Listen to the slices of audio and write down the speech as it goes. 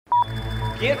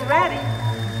Get ready.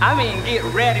 I mean, get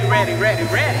ready, ready, ready,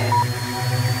 ready.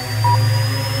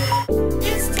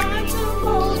 It's time to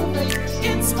motivate,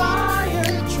 inspire,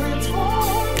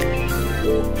 transform.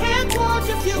 Head toward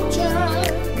your future.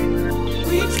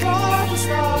 Reach for the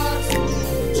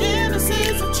stars.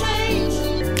 Genesis of change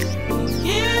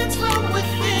begins from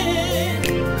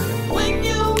within. When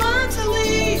you learn to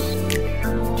lead,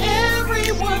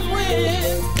 everyone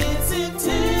wins. It's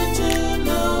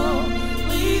intentional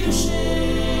leadership.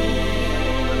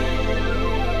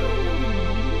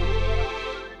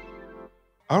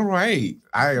 All right.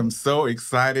 I am so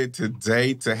excited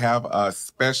today to have a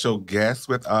special guest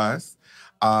with us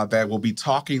that will be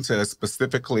talking to us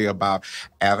specifically about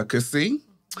advocacy.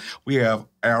 We have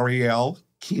Ariele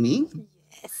Kinney.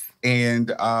 Yes.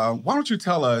 And why don't you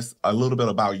tell us a little bit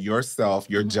about yourself,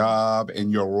 your job,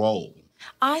 and your role?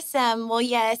 Awesome. Well,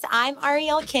 yes, I'm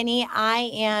Ariele Kinney.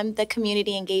 I am the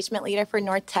community engagement leader for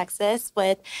North Texas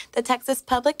with the Texas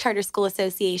Public Charter School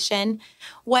Association.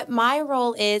 What my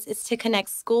role is to connect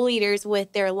school leaders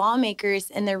with their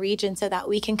lawmakers in the region so that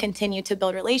we can continue to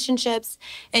build relationships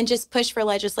and just push for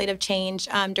legislative change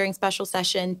during special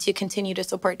session to continue to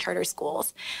support charter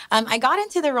schools. I got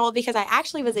into the role because I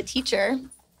actually was a teacher.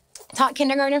 Taught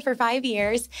kindergarten for 5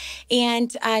 years, and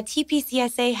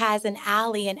TPCSA has an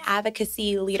ALLY, an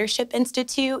Advocacy Leadership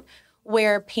Institute,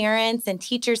 where parents and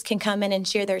teachers can come in and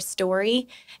share their story.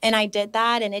 And I did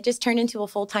that, and it just turned into a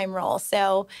full-time role.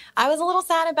 So I was a little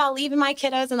sad about leaving my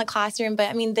kiddos in the classroom, but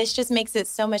I mean, this just makes it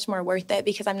so much more worth it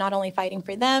because I'm not only fighting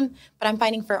for them, but I'm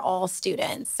fighting for all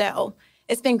students. So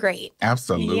it's been great.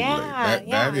 Absolutely. Yeah.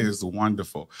 That is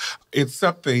wonderful. It's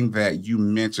something that you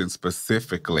mentioned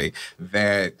specifically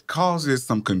that causes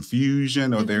some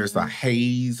confusion or there's a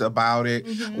haze about it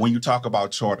when you talk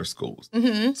about charter schools.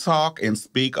 Talk and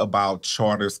speak about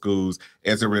charter schools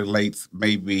as it relates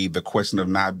maybe the question of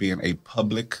not being a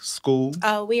public school.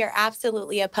 Oh, we are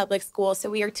absolutely a public school. So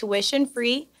we are tuition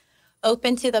free,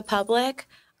 open to the public.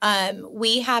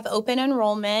 We have open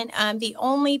enrollment. The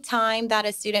only time that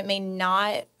a student may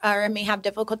not or may have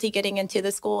difficulty getting into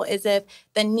the school is if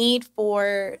the need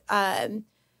for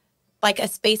like a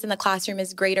space in the classroom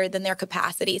is greater than their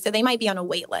capacity. So they might be on a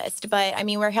wait list. But I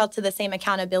mean, we're held to the same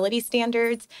accountability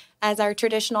standards as our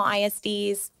traditional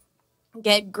ISDs,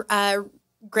 get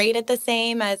graded the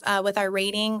same as with our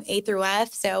rating A through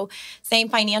F. So same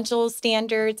financial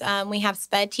standards. We have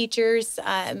SPED teachers.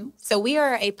 So we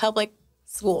are a public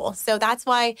school. So that's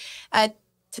why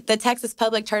the Texas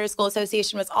Public Charter School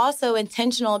Association was also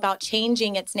intentional about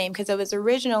changing its name because it was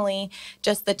originally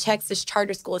just the Texas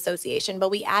Charter School Association,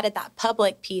 but we added that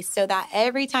public piece so that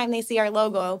every time they see our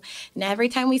logo and every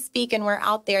time we speak and we're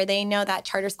out there, they know that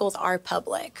charter schools are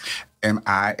public. And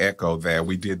I echo that.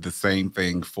 We did the same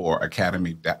thing for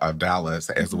Academy of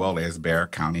Dallas as well as Bear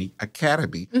County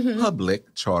Academy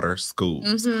Public Charter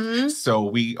Schools. So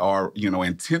we are,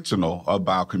 intentional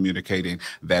about communicating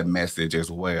that message as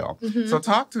well. So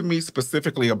talk to me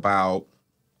specifically about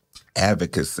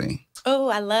advocacy. Oh,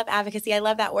 I love advocacy. I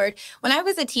love that word. When I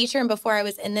was a teacher and before I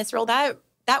was in this role, that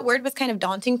word was kind of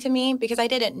daunting to me because I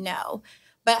didn't know.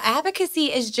 But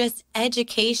advocacy is just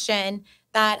education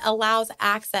that allows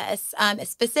access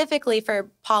specifically for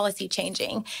policy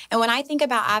changing. And when I think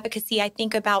about advocacy, I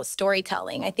think about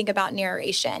storytelling. I think about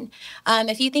narration.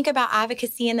 If you think about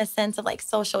advocacy in the sense of like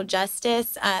social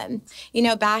justice,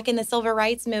 back in the civil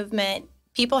rights movement,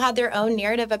 people had their own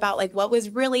narrative about like what was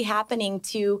really happening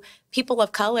to people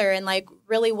of color and like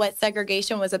really what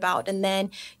segregation was about. And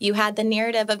then you had the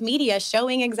narrative of media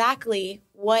showing exactly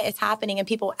what is happening and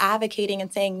people advocating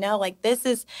and saying, no, like this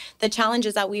is the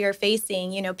challenges that we are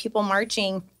facing, people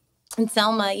marching in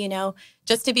Selma,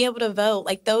 just to be able to vote,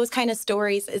 like those kind of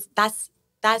stories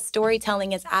that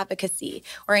storytelling is advocacy.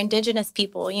 Or Indigenous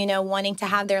people, wanting to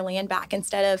have their land back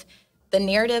instead of the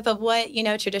narrative of what,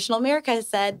 traditional America has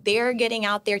said. They're getting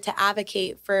out there to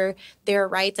advocate for their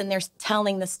rights and they're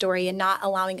telling the story and not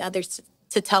allowing others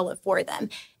to tell it for them.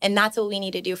 And that's what we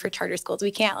need to do for charter schools.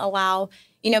 We can't allow,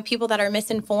 people that are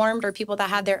misinformed or people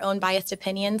that have their own biased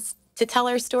opinions to tell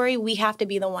our story. We have to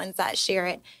be the ones that share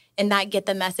it and that get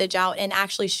the message out and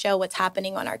actually show what's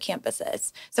happening on our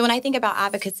campuses. So when I think about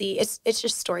advocacy, it's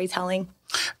just storytelling.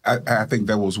 I think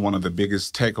that was one of the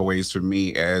biggest takeaways for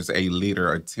me as a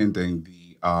leader attending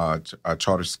the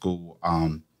charter school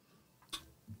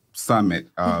summit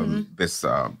this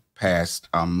past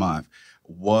month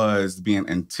was being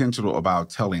intentional about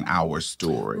telling our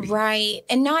story. Right.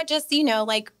 And not just,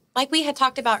 like we had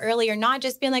talked about earlier, not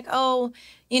just being like, oh,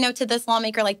 to this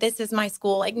lawmaker, like, this is my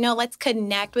school. Like, no, let's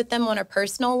connect with them on a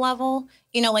personal level.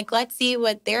 Let's see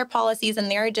what their policies and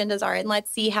their agendas are. And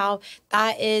let's see how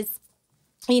that is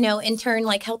in turn,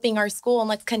 like helping our school, and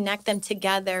let's connect them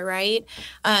together, right?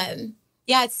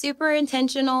 Yeah, it's super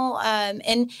intentional.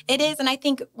 And it is. And I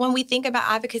think when we think about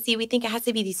advocacy, we think it has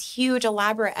to be these huge,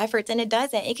 elaborate efforts. And it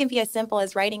doesn't. It can be as simple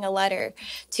as writing a letter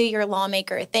to your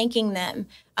lawmaker, thanking them,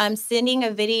 sending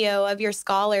a video of your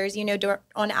scholars,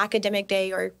 on academic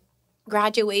day or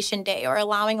graduation day, or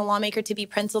allowing a lawmaker to be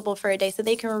principal for a day so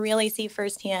they can really see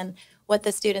firsthand what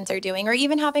the students are doing, or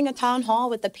even having a town hall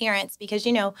with the parents, because,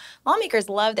 lawmakers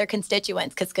love their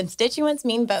constituents, because constituents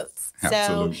mean votes.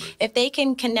 Absolutely. So if they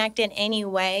can connect in any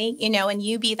way, and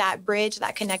you be that bridge,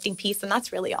 that connecting piece, then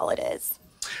that's really all it is.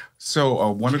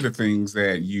 So one of the things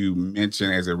that you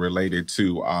mentioned as it related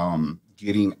to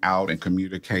getting out and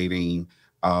communicating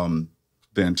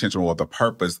the intention or the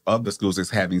purpose of the schools is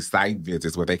having site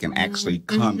visits where they can actually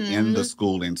come in the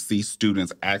school and see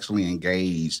students actually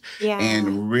engaged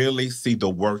and really see the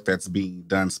work that's being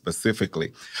done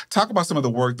specifically. Talk about some of the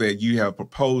work that you have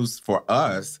proposed for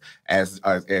us as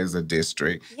a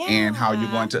district and how you're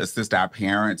going to assist our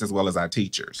parents as well as our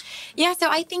teachers. Yeah, so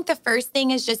I think the first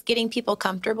thing is just getting people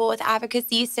comfortable with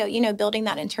advocacy. So, building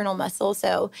that internal muscle.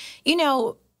 So,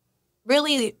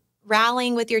 really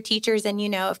rallying with your teachers and,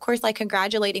 of course, like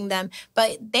congratulating them,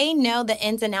 but they know the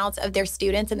ins and outs of their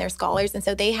students and their scholars. And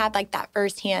so they had like that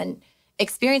firsthand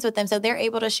experience with them. So they're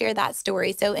able to share that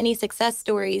story. So any success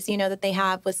stories, that they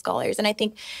have with scholars. And I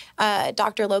think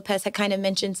Dr. Lopez had kind of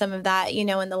mentioned some of that, in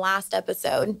the last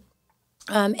episode.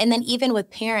 And then even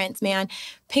with parents, man,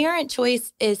 parent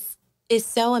choice is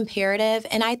so imperative.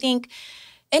 And I think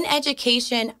in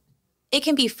education, it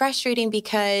can be frustrating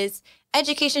because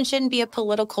education shouldn't be a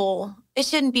political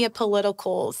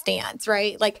stance,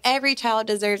 right? Like every child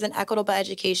deserves an equitable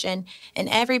education, and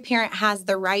every parent has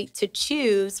the right to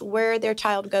choose where their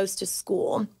child goes to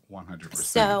school. 100%.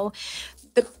 So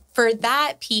for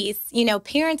that piece,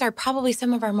 parents are probably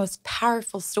some of our most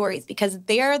powerful stories, because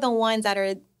they're the ones that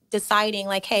are deciding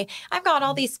like, hey, I've got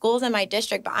all these schools in my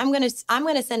district, but I'm gonna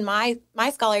send my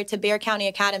scholar to Bexar County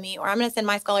Academy, or I'm gonna send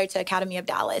my scholar to Academy of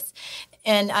Dallas.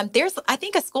 And there's, I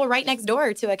think, a school right next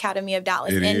door to Academy of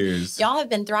Dallas. It and is. Y'all have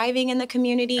been thriving in the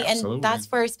community. Absolutely. And that's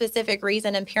for a specific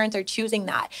reason. And parents are choosing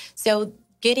that. So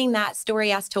getting that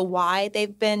story as to why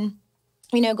they've been,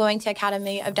 going to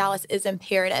Academy of Dallas is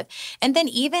imperative. And then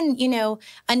even,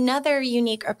 another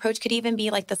unique approach could even be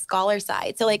like the scholar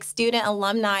side. So like student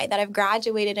alumni that have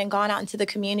graduated and gone out into the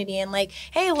community and like,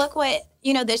 hey, look what,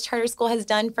 this charter school has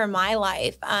done for my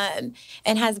life and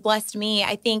has blessed me.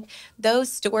 I think those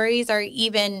stories are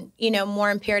even,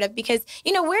 more imperative because,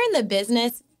 we're in the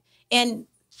business and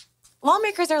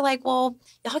lawmakers are like, well,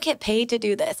 y'all get paid to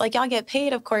do this. Like y'all get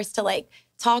paid, of course, to like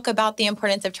talk about the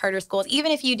importance of charter schools,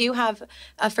 even if you do have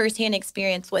a firsthand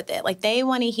experience with it. Like they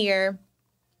want to hear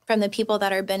from the people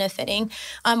that are benefiting.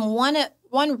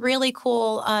 One really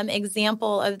cool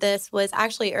example of this was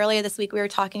actually earlier this week. We were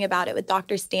talking about it with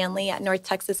Dr. Stanley at North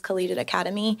Texas Collegiate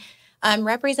Academy.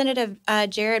 Representative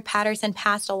Jared Patterson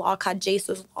passed a law called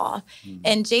Jace's Law.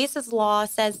 And Jace's Law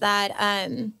says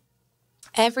that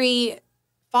every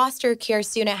foster care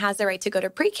student has the right to go to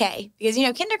pre-K because,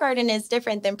 kindergarten is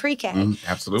different than pre-K.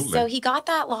 Absolutely. So he got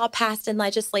that law passed in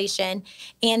legislation.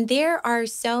 And there are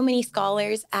so many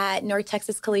scholars at North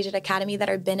Texas Collegiate Academy that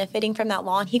are benefiting from that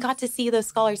law. And he got to see those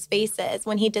scholars' faces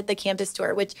when he did the campus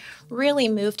tour, which really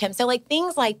moved him. So like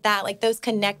things like that, like those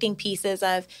connecting pieces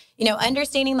of,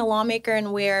 understanding the lawmaker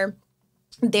and where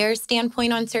their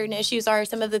standpoint on certain issues are,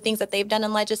 some of the things that they've done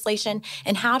in legislation,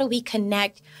 and how do we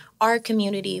connect our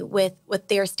community with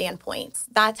their standpoints.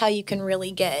 That's how you can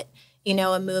really get,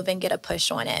 a move and get a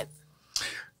push on it.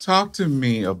 Talk to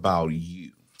me about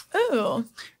you. Ooh.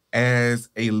 As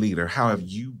a leader, how have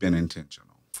you been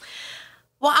intentional?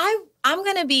 Well, I'm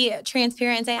going to be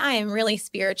transparent and say I am really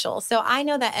spiritual. So I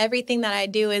know that everything that I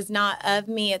do is not of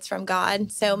me, it's from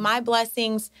God. So my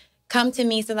blessings come to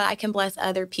me so that I can bless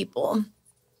other people.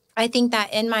 I think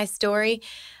that in my story,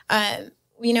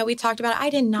 we talked about I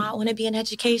did not want to be in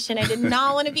education. I did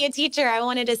not want to be a teacher. I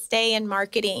wanted to stay in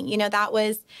marketing.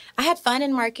 I had fun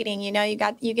in marketing.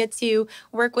 You get to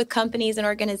work with companies and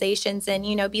organizations and,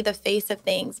 be the face of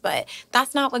things. But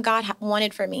that's not what God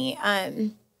wanted for me.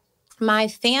 My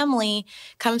family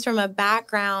comes from a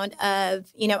background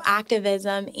of,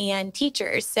 activism and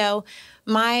teachers. So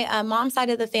my mom's side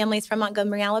of the family is from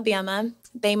Montgomery, Alabama.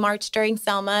 They march during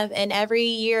Selma, and every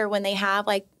year when they have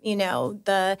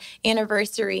the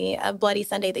anniversary of Bloody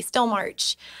Sunday, they still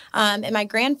march. And my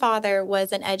grandfather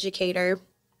was an educator.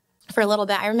 for a little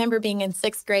bit. I remember being in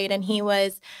 6th grade and he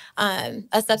was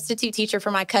a substitute teacher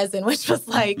for my cousin, which was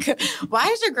like, why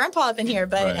is your grandpa up in here?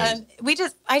 But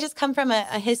Right. I just come from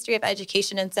a history of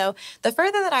education. And so the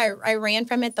further that I ran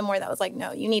from it, the more that was like,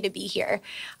 no, you need to be here.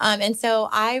 And so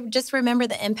I just remember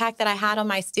the impact that I had on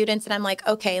my students. And I'm like,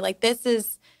 okay, like this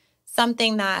is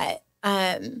something that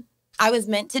I was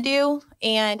meant to do.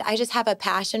 And I just have a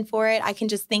passion for it. I can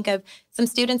just think of some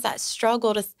students that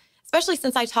struggle to, especially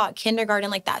since I taught kindergarten,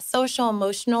 like that social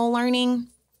emotional learning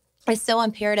is so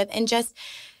imperative. And just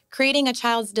creating a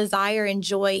child's desire and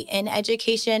joy in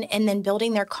education and then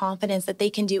building their confidence that they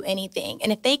can do anything.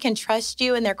 And if they can trust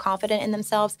you and they're confident in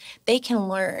themselves, they can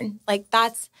learn. Like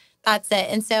that's it.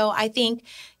 And so I think,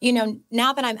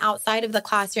 now that I'm outside of the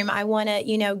classroom, I want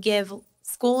to, give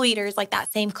school leaders like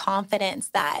that same confidence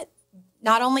that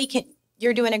not only can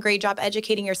you're doing a great job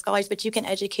educating your scholars, but you can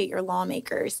educate your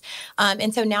lawmakers.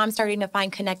 And so now I'm starting to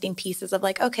find connecting pieces of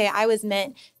like, okay, I was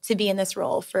meant to be in this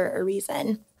role for a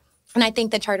reason. And I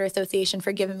thank the Charter Association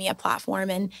for giving me a platform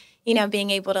and, being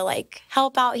able to like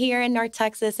help out here in North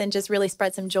Texas and just really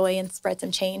spread some joy and spread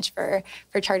some change for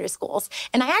charter schools.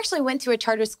 And I actually went to a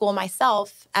charter school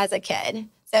myself as a kid.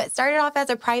 So it started off as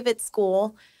a private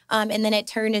school, and then it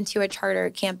turned into a charter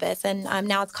campus. And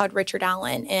now it's called Richard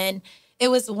Allen. And it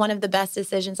was one of the best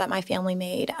decisions that my family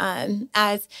made.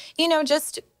 As,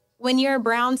 just when you're a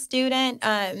Brown student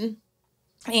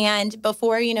and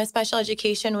before, special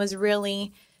education was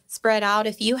really spread out,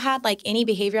 if you had like any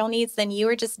behavioral needs, then you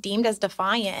were just deemed as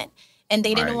defiant and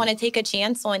they didn't Right. want to take a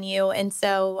chance on you. And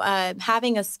so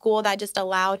having a school that just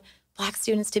allowed Black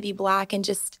students to be Black and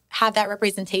just have that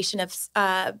representation of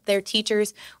their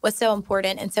teachers was so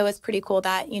important. And so it's pretty cool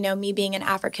that, me being an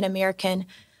African-American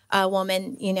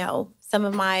woman, some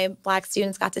of my Black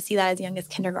students got to see that as young as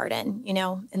kindergarten,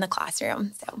 in the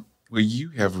classroom. So. Well, you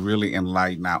have really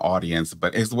enlightened our audience,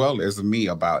 but as well as me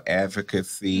about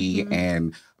advocacy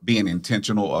and being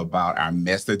intentional about our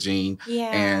messaging.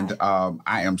 Yeah. And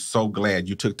I am so glad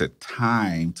you took the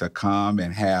time to come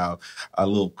and have a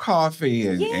little coffee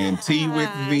and tea with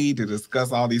me to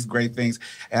discuss all these great things.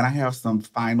 And I have some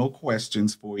final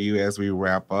questions for you as we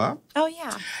wrap up. Oh,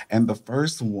 yeah. And the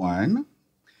first one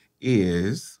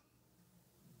is,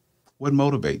 what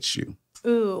motivates you?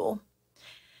 Ooh.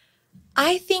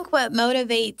 I think what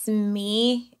motivates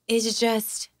me is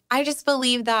I just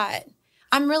believe that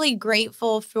I'm really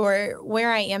grateful for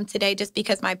where I am today just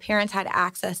because my parents had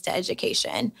access to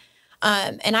education.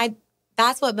 And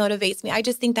that's what motivates me. I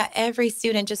just think that every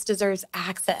student just deserves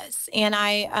access.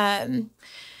 And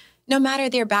no matter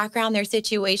their background, their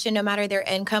situation, no matter their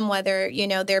income, whether,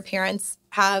 their parents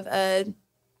have a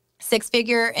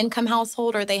 6-figure income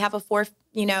household or they have a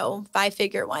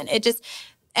 5-figure one,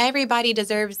 everybody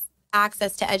deserves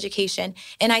access to education.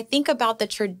 And I think about the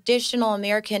traditional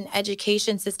American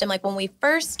education system, like when we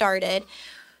first started,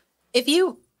 if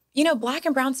Black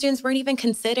and Brown students weren't even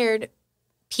considered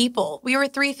people. We were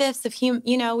 3/5 of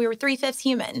we were 3/5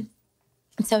 human.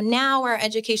 And so now our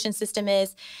education system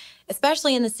is,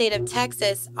 especially in the state of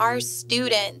Texas,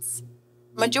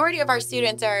 majority of our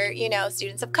students are,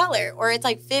 students of color, or it's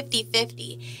like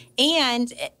 50-50.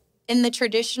 And in the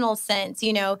traditional sense,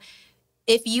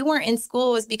 if you weren't in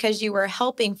school, it was because you were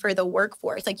helping for the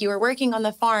workforce. Like you were working on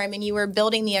the farm and you were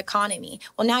building the economy.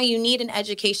 Well, now you need an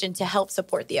education to help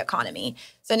support the economy.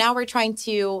 So now we're trying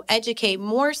to educate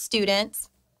more students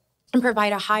and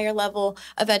provide a higher level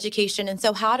of education. And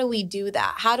so how do we do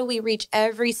that? How do we reach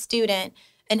every student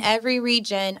in every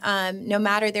region, no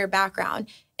matter their background?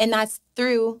 And that's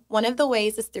one of the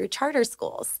ways is through charter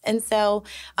schools. And so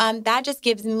that just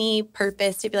gives me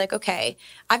purpose to be like, okay,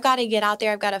 I've got to get out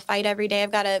there. I've got to fight every day.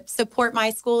 I've got to support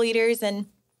my school leaders and,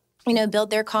 build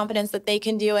their confidence that they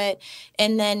can do it.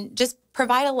 And then just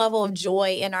provide a level of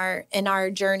joy in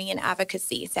our journey and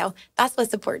advocacy. So that's what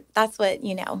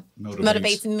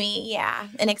motivates me. Yeah.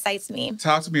 And excites me.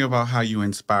 Talk to me about how you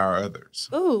inspire others.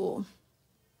 Ooh,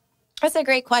 that's a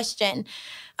great question.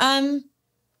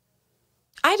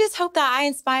 I just hope that I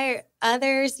inspire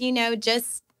others,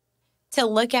 just to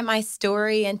look at my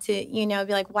story and to, be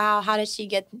like, wow, how did she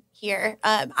get here?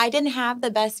 I didn't have the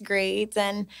best grades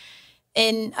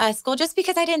in school just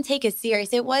because I didn't take it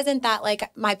serious. It wasn't that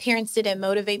like my parents didn't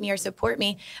motivate me or support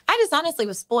me. I just honestly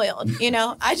was spoiled,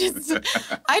 I just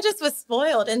was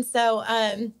spoiled. And so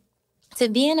to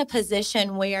be in a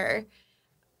position where,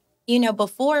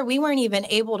 before we weren't even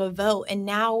able to vote and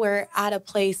now we're at a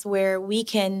place where we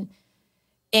can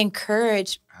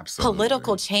encourage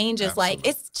political changes. Like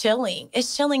it's chilling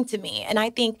to me. And I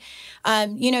think,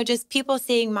 just people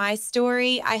seeing my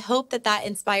story, I hope that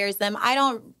inspires them. I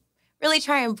don't really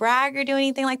try and brag or do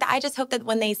anything like that. I just hope that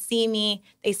when they see me,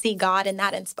 they see God and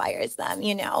that inspires them,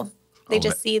 you know. They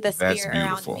just see the that's spirit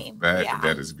beautiful. around me.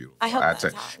 That is beautiful. I hope that's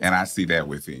how and I see that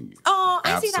within you. Oh,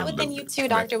 I see that within you too,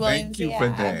 Dr. Williams. Thank you for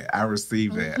that. I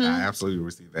receive that. I absolutely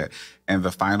receive that. And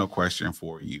the final question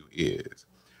for you is,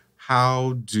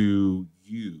 how do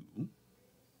you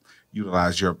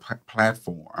utilize your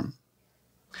platform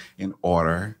in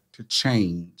order to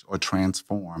change or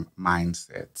transform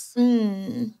mindsets?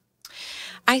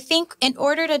 I think in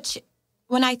order to,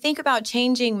 when I think about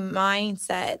changing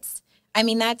mindsets, I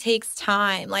mean, that takes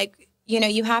time. Like, you know,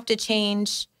 you have to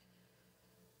change.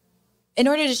 In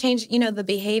order to change, you know, the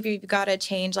behavior, you've got to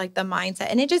change like the mindset.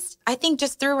 And it just, I think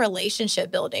just through relationship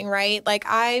building, right? Like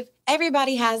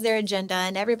everybody has their agenda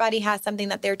and everybody has something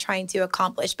that they're trying to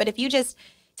accomplish. But if you just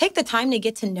take the time to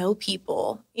get to know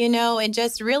people, you know, and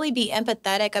just really be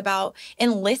empathetic about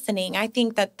and listening, I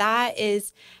think that that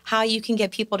is how you can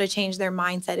get people to change their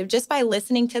mindset, of just by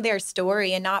listening to their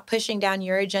story and not pushing down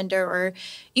your agenda or,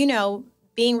 you know,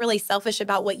 being really selfish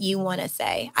about what you want to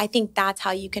say. I think that's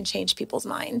how you can change people's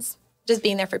minds. Just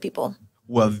being there for people.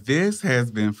 Well, this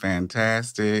has been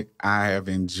fantastic. I have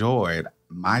enjoyed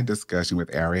my discussion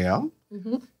with Ariele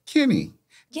Kinney.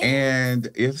 Yes. And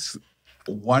it's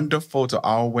wonderful to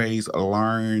always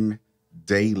learn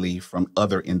daily from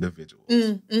other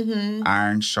individuals.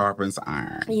 Iron sharpens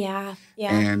iron. Yeah.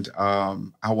 And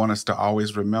I want us to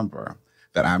always remember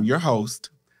that I'm your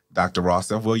host, Dr.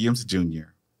 Ross F. Williams,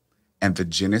 Jr., and the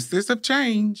genesis of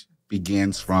change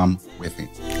begins from within.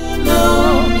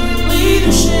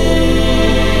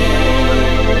 Leadership.